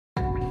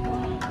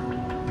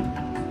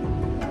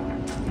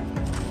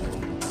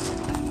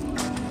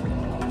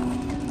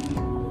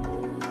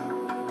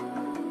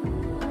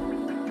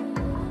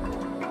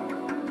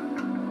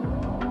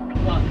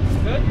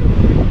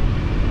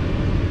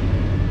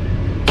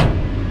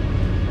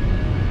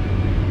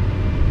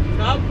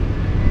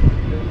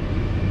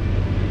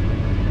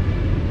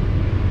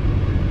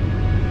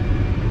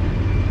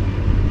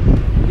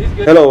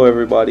Hello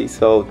everybody,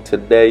 so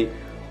today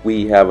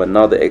we have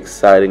another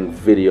exciting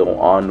video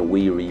on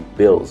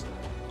Rebuildz.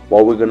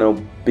 What we're gonna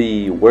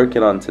be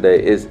working on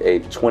today is a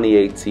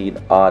 2018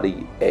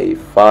 Audi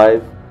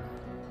A5.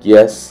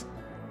 Yes,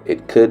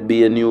 it could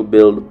be a new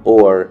build,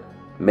 or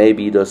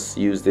maybe just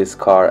use this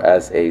car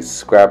as a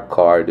scrap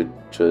car to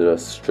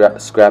just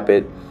scrap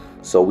it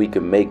so we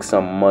can make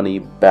some money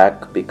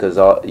back, because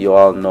you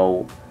all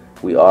know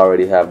we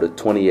already have the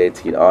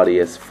 2018 Audi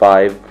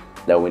S5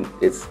 that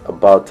it's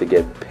about to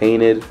get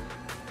painted,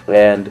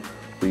 and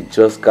we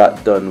just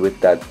got done with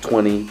that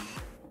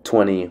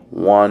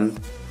 2021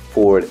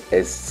 Ford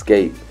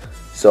Escape.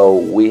 So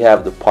we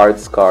have the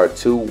parts car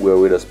too, where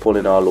we're just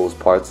pulling all those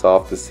parts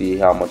off to see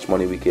how much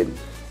money we can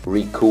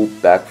recoup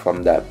back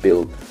from that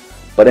build.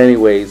 But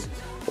anyways,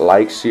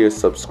 like, share,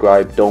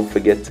 subscribe. Don't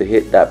forget to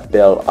hit that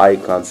bell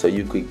icon so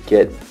you could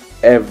get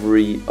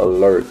every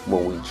alert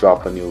when we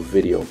drop a new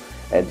video.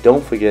 And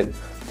don't forget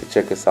to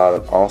check us out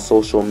on all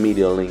social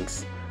media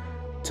links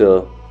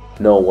to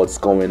know what's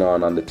going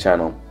on the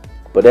channel.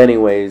 But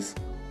anyways,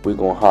 we're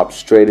gonna hop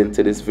straight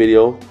into this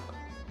video.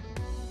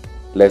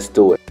 Let's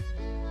do it.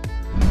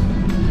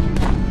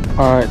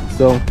 Alright,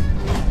 so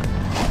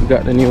we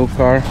got the new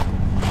car.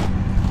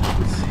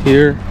 It's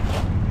here,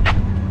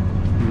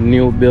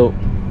 new built.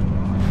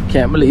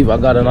 Can't believe I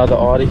got another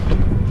Audi.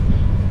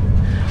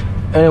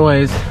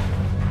 Anyways,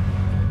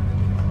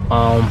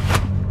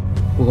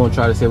 we're gonna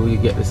try to see if we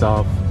can get this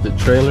off the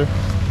trailer.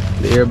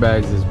 The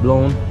airbags is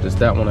blown, just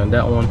that one and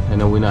that one, and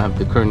then we now have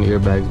the current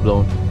airbags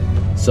blown.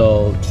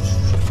 So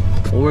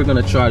what we're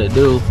gonna try to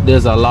do,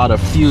 there's a lot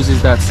of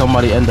fuses that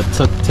somebody ended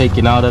up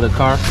taking out of the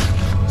car.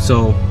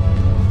 So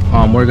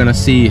we're gonna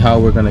see how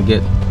we're gonna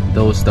get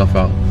those stuff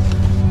out.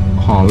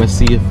 Let's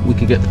see if we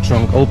can get the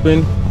trunk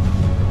open.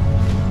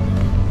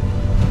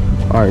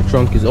 All right,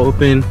 trunk is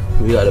open.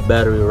 We got a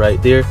battery right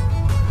there.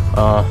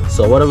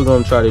 So what we're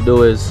gonna try to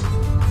do is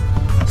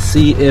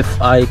see if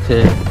I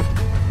could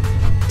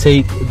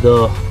take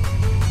the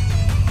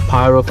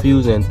pyro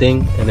fuse and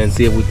thing, and then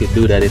see if we could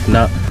do that. If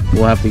not,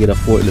 we'll have to get a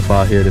forklift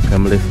out here to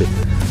come lift it.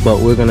 But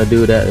we're gonna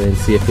do that and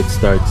see if it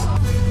starts.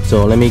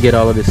 So let me get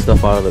all of this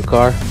stuff out of the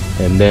car,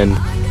 and then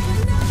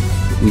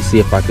we see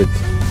if I could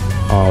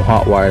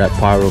hotwire that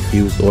pyro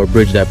fuse or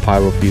bridge that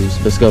pyro fuse.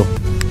 Let's go.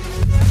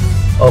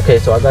 Okay,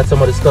 so I got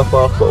some of the stuff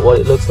off, but what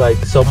it looks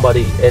like,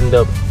 somebody ended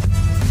up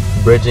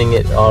bridging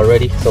it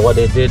already. So what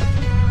they did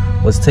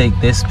was take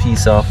this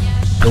piece off,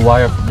 the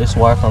wire, this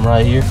wire from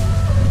right here,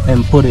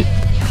 and put it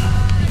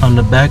on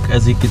the back,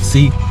 as you can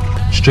see,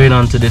 straight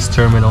onto this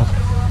terminal.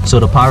 So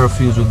the pyro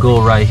fuse will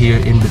go right here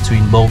in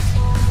between both.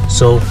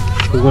 So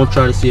we're gonna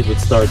try to see if it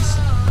starts.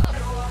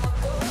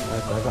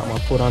 Right, so I got my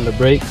foot on the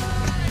brake.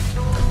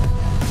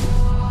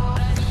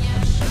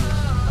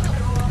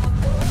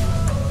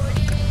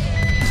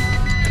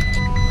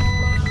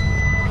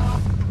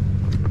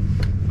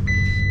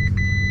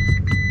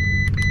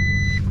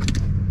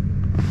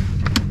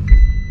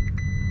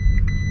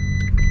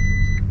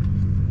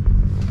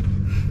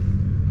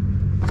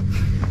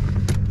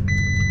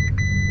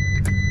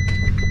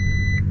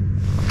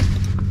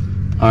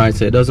 Alright,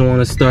 so it doesn't want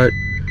to start.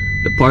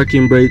 The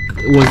parking brake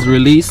was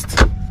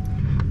released.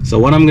 So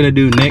what I'm gonna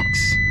do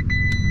next,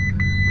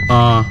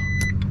 I'm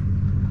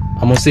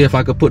gonna see if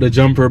I could put a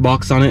jumper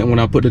box on it, and when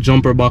I put the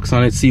jumper box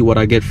on it, see what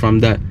I get from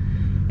that,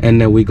 and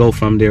then we go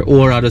from there.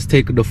 Or I'll just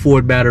take the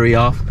Ford battery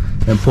off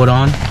and put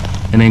on,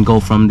 and then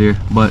go from there.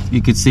 But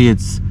you can see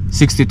it's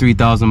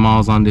 63,000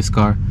 miles on this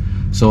car.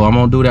 So I'm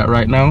gonna do that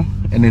right now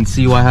and then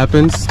see what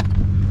happens.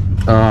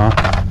 But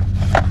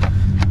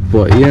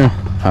yeah,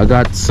 I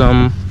got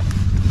some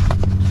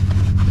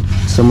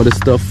of the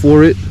stuff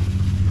for it.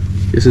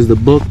 This is the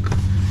book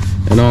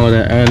and all of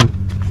that, and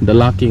the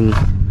locking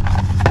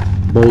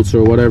bolts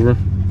or whatever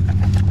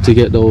to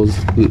get those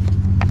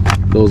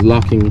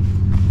locking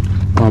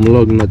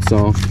lug nuts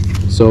off.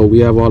 So we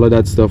have all of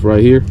that stuff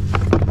right here.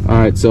 All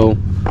right, so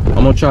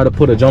I'm gonna try to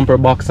put a jumper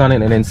box on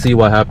it and then see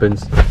what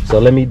happens. So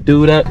let me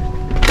do that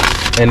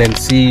and then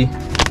see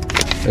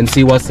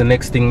what's the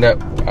next thing that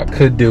I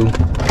could do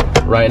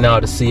right now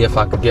to see if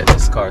I could get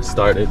this car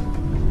started.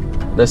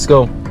 Let's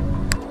go.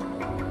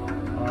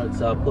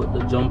 So I put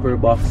the jumper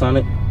box on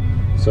it.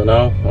 So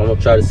now I'm gonna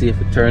try to see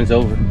if it turns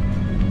over.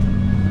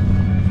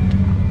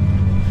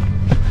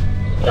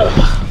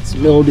 It's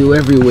mildew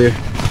everywhere.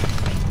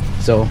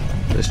 So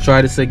let's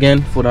try this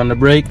again. Foot on the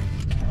brake.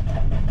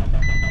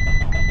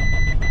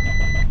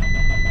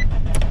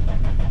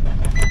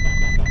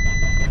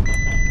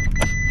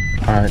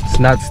 Alright, it's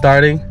not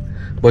starting,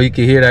 but you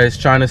can hear that it's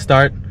trying to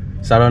start.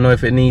 So I don't know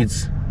if it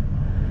needs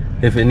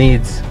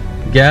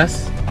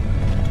gas.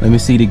 Let me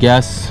see the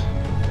gas.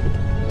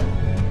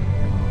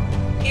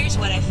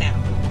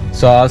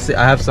 So I'll see,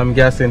 I have some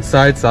gas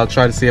inside, so I'll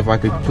try to see if I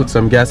could put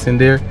some gas in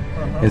there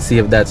and see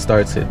if that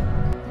starts it.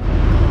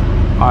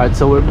 Alright,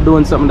 so we're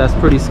doing something that's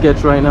pretty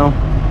sketch right now.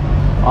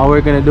 All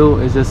we're gonna do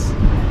is just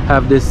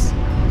have this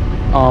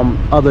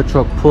other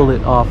truck pull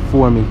it off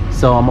for me.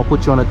 So I'm gonna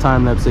put you on a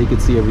time lapse so you can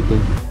see everything.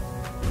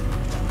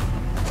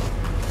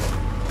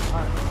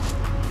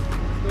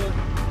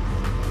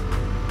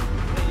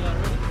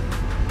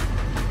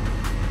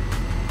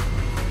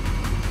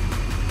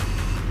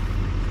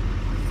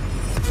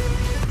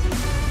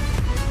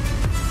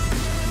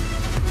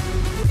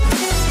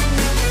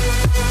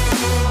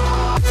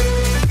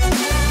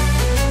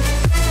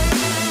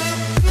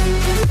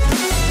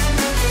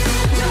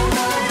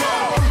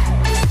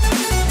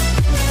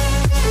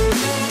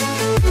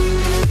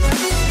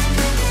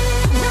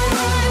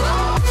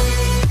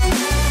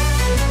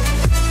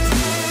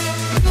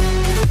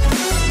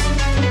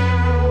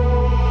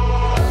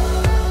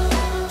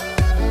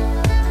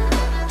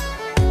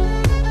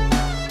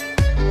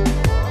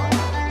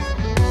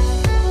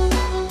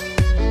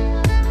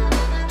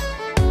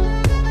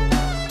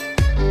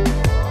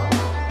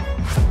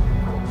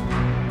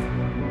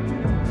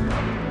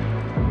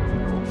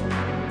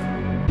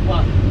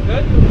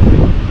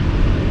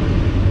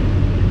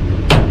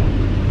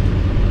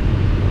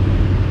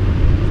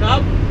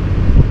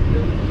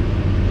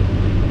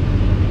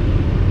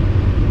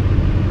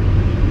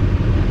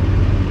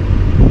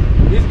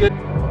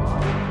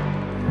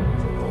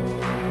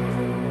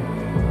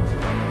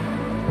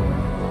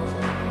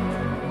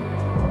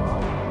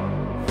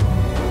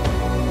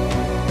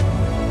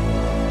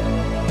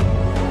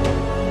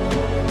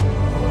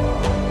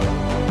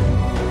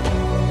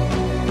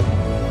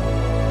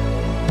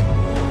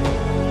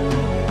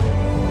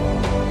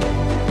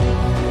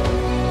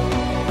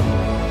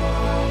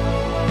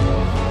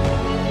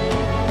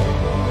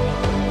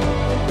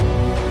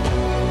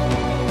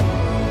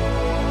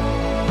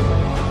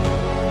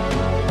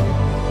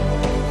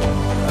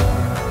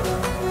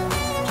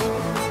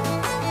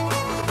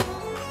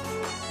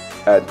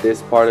 at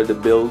this part of the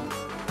build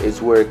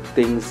is where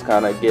things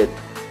kind of get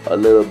a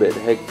little bit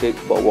hectic.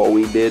 But what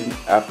we did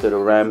after the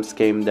Rams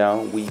came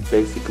down, we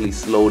basically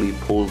slowly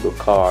pulled the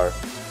car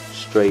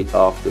straight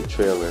off the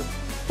trailer.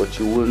 But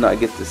you will not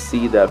get to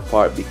see that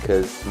part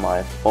because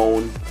the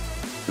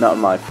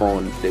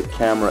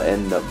camera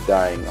ended up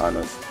dying on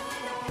us.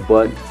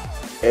 But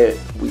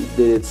we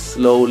did it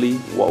slowly.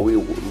 What we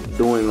were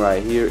doing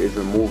right here is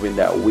removing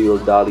that wheel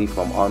dolly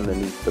from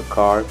underneath the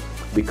car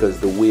because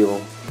the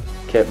wheel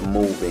kept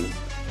moving.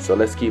 So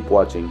let's keep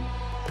watching.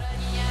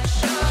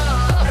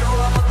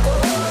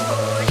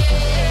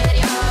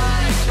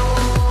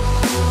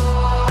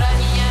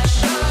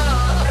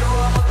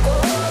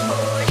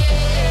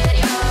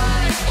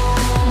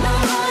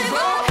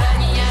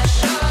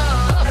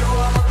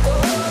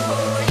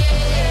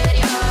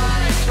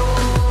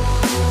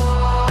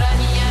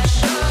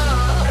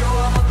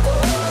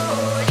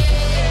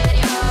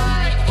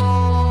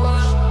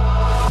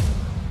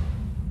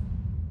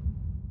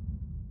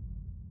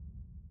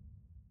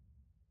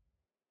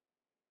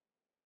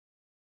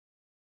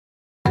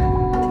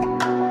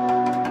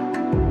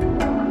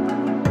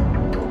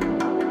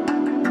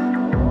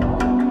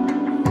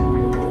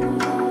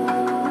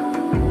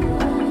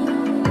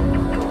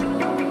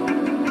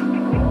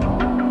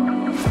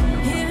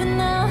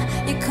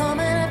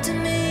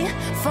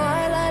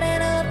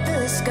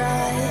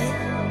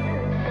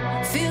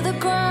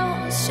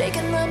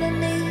 Shaking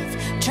underneath,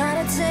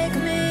 trying to take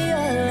me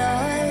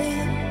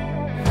alive.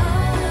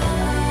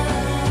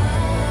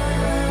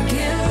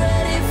 Get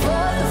ready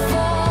for the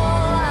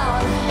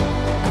fallout.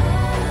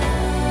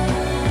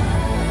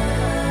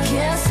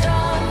 Can't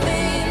stop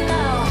me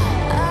now.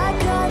 I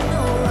got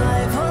no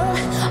rival.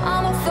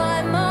 I'ma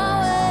find my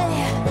way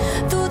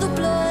through the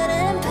blood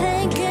and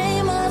pain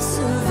game of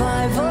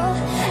survival.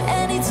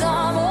 Any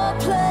time or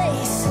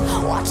place,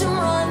 watch them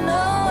run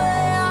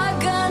away. I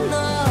got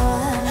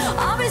none.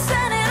 I'll be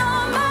standing.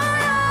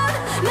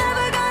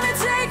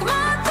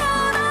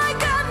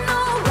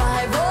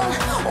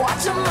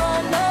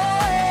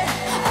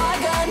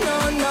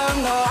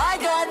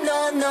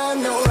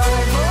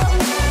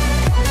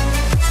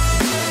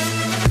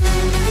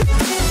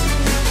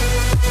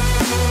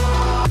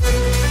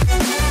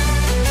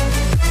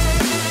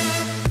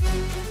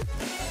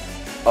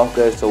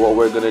 Okay, so what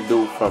we're gonna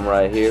do from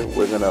right here,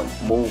 we're gonna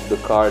move the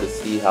car to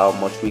see how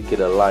much we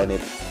could align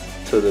it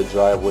to the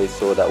driveway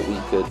so that we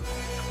could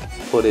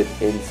put it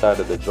inside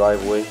of the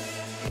driveway.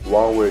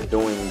 While we're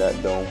doing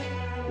that though,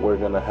 we're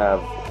gonna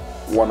have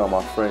one of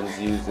my friends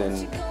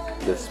using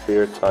the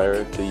spare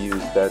tire to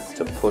use that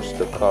to push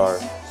the car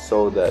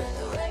so that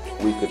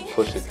we could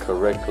push it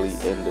correctly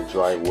in the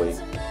driveway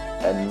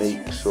and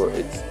make sure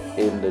it's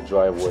in the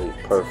driveway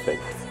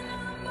perfect.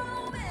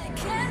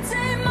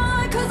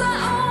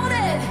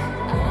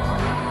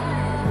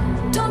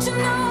 Don't you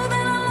know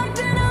that I locked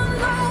and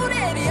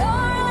unloaded? You're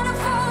out of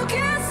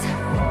focus.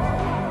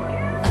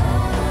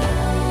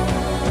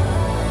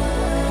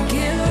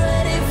 Get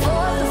ready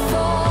for the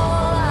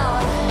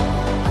fallout.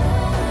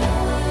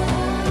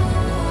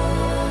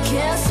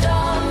 Can't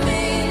stop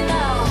me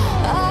now.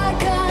 I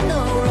got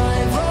no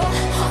rival.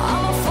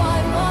 I'ma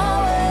find my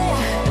way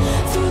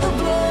through the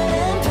blood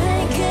and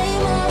pain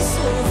game of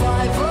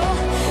survival.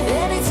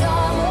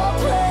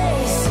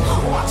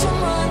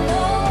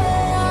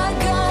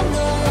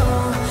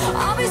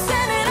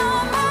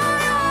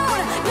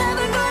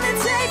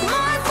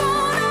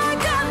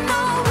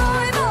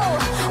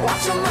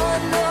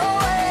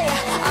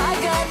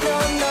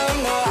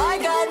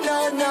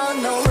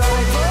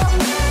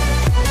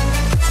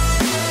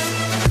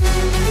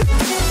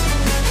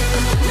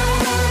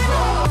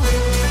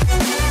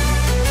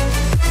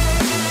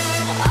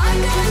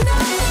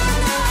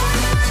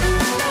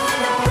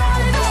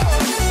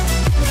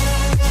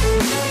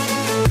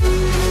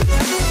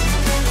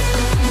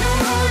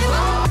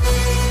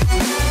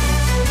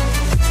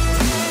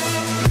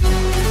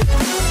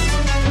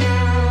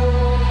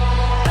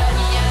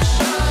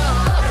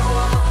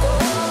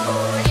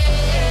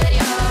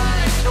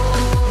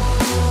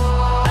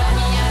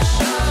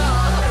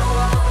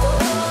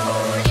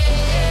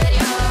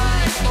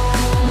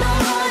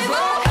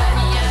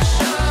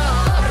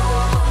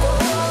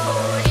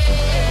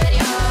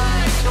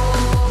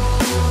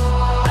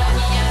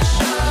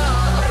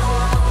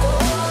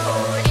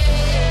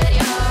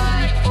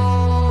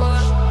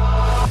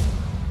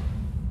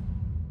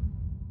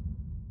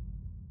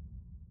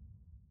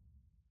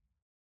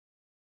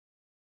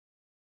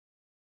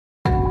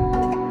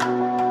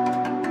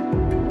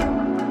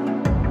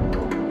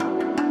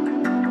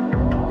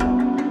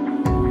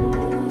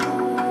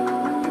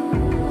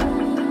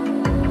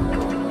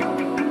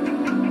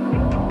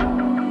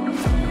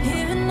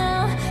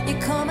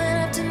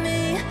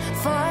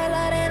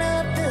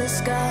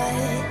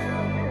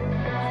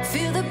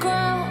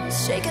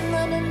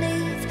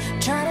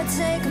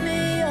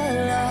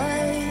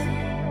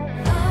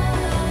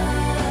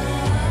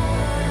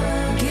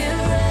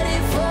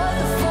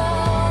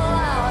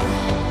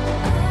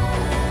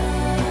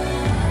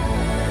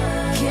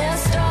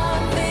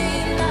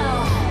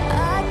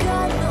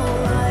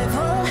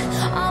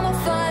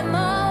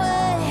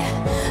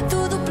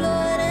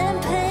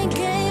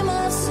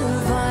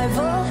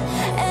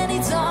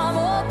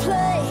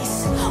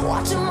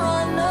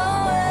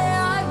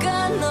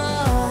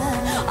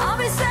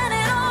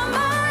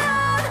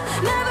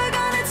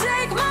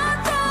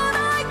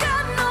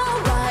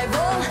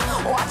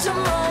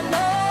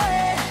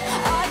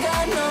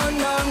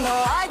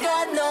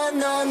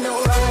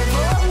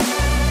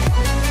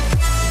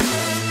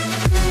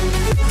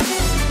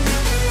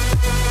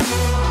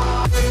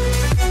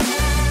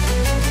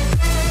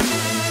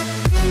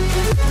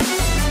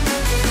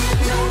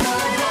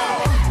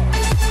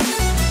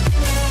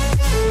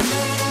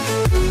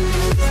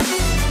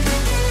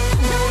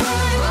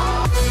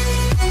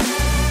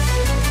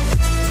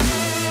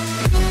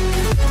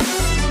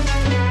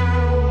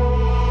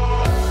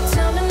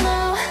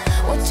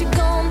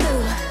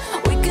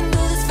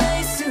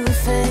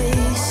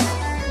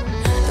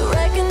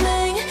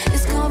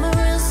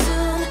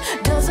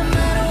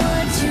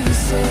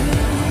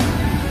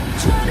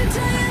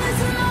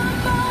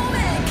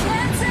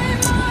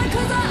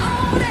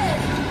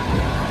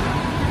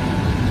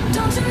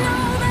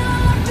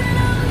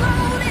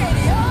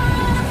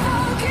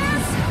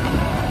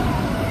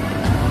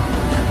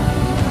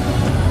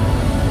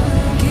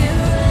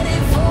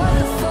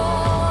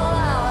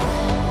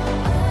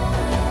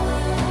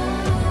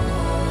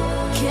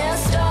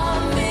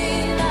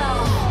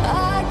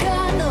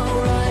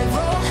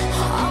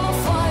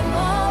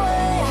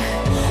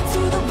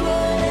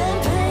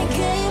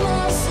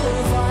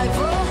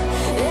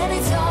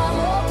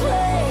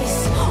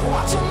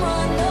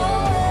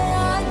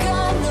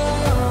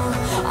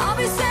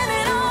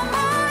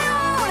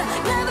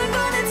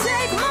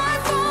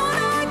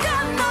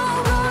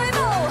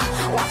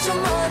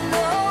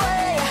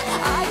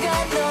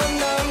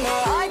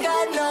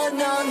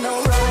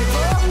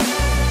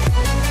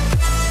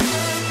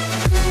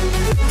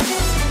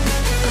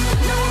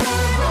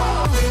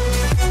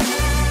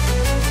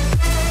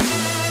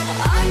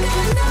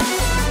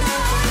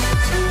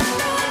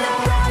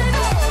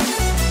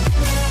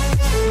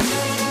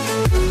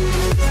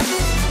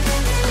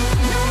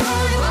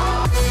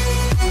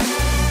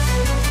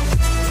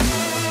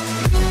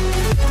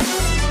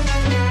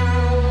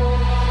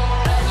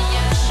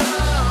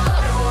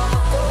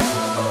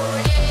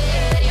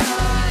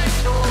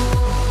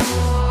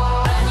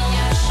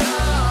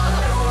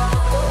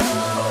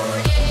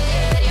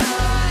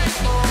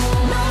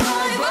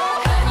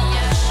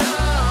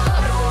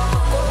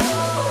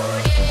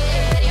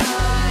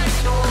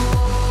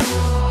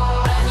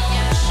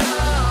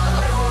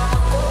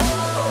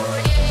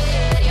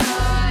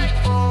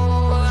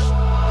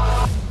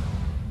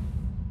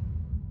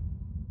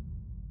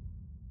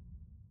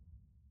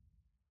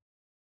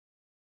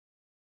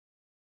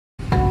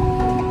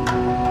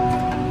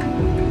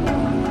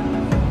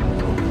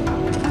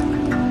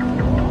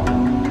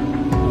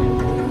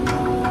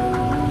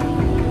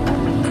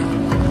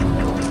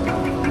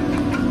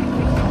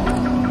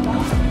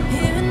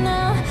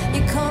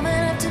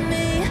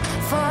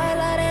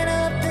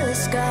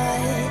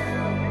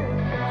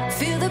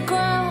 Feel the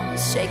ground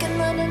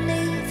shaking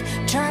underneath,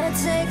 trying to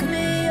take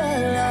me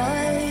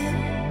alive.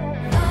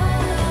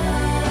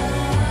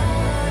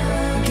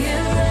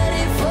 Get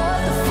ready for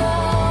the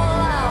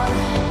fallout.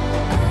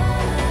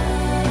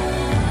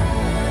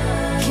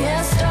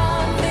 Can't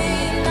stop me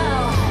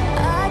now.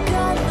 I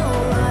got no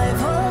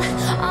rival.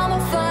 I'ma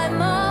find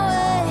my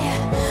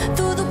way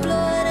through the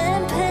blood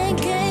and pain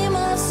game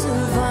of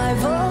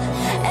survival.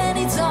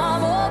 Any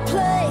time or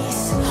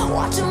place,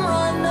 watch 'em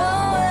run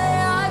away.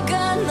 I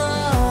got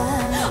none.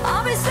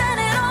 I'll be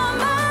standing on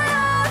my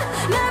own,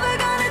 never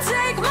gonna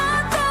take my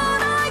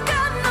throne. I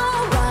got no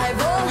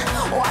rival.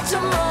 Watch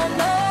 'em run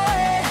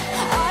away.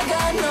 I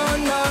got no,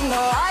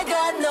 I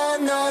got no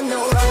rival. No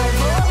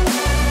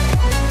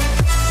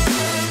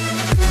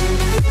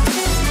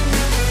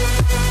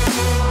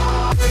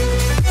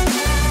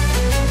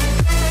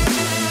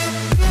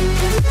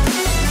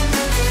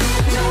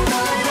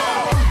rival.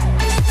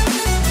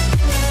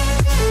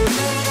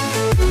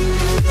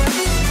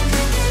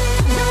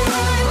 No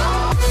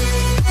rival.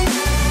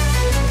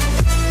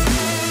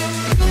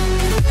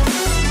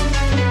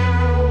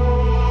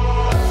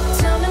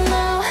 Tell me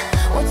now,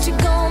 what you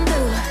gon'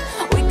 do?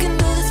 We can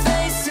do this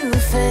face to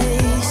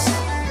face.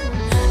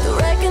 The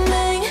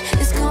reckoning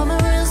is coming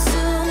real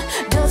soon.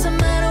 Doesn't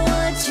matter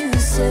what you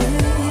say.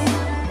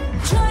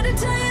 Try to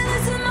tell you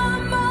this is my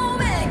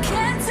moment.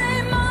 Can't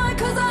take mine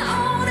 'cause I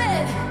own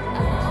it.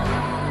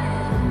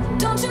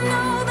 Don't you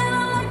know that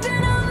I locked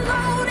and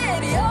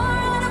unloaded? You're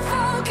out of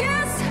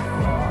focus.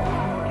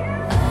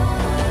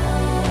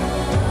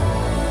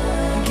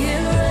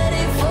 Get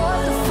ready for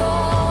the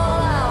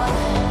fallout.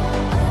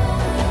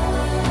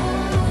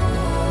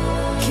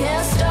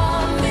 Can't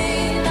stop me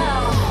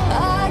now.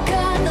 I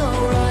got no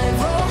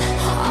rival.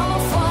 I'ma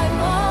find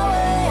my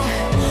way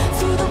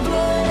through the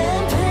blood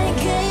and pain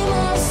game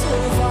of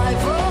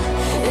survival.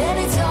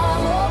 Any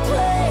time or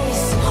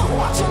place,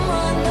 watch 'em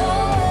run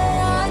away.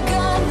 I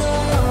got no.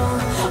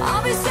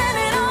 I'll be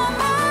standing on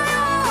my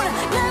own,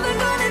 never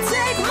gonna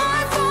take my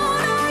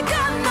phone. I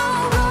got no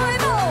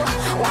rival.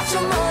 Watch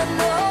 'em run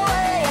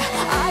away.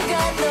 I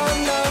got no,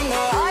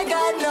 I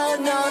got no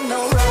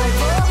rival.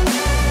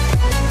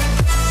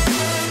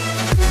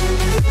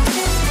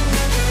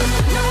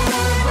 No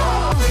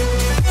rival.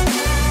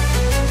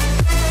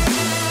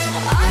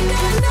 I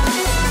got no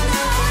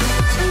rival.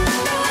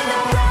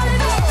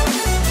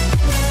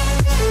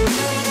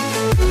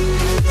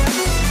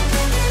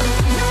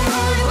 No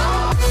rival.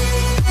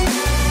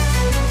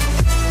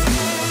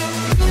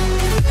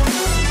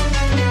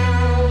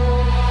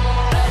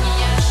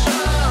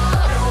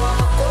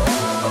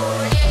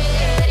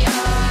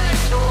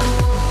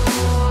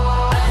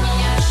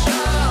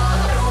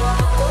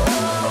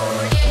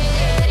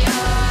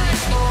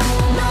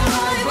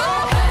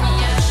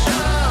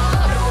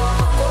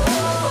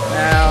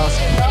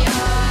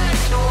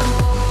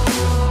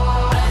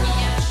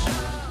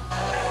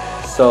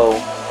 So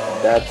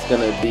that's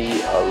gonna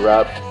be a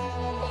wrap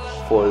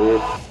for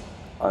it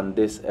on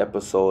this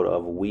episode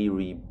of We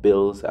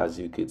Rebuilds. As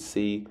you could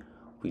see,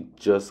 we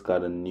just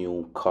got a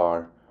new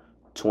car,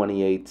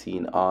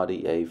 2018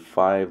 Audi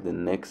A5. The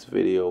next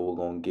video, we're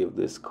gonna give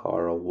this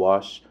car a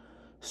wash,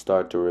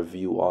 start to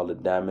review all the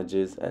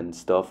damages and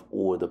stuff,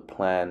 or the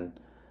plan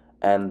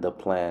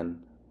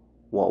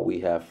what we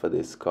have for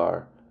this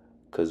car,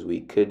 because we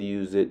could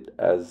use it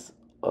as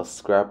a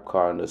scrap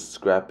car and just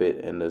scrap it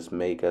and just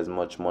make as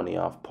much money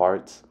off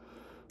parts,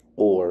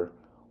 or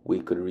we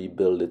could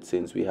rebuild it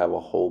since we have a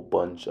whole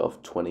bunch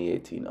of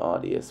 2018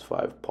 Audi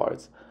S5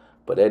 parts.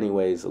 But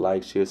anyways,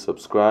 like, share,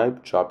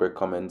 subscribe, drop your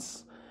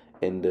comments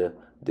in the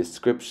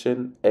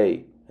description.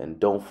 Hey, and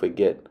don't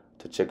forget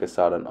to check us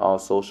out on all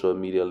social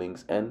media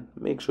links, and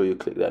make sure you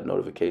click that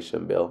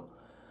notification bell.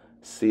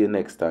 See you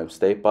next time.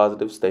 Stay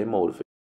positive, stay motivated.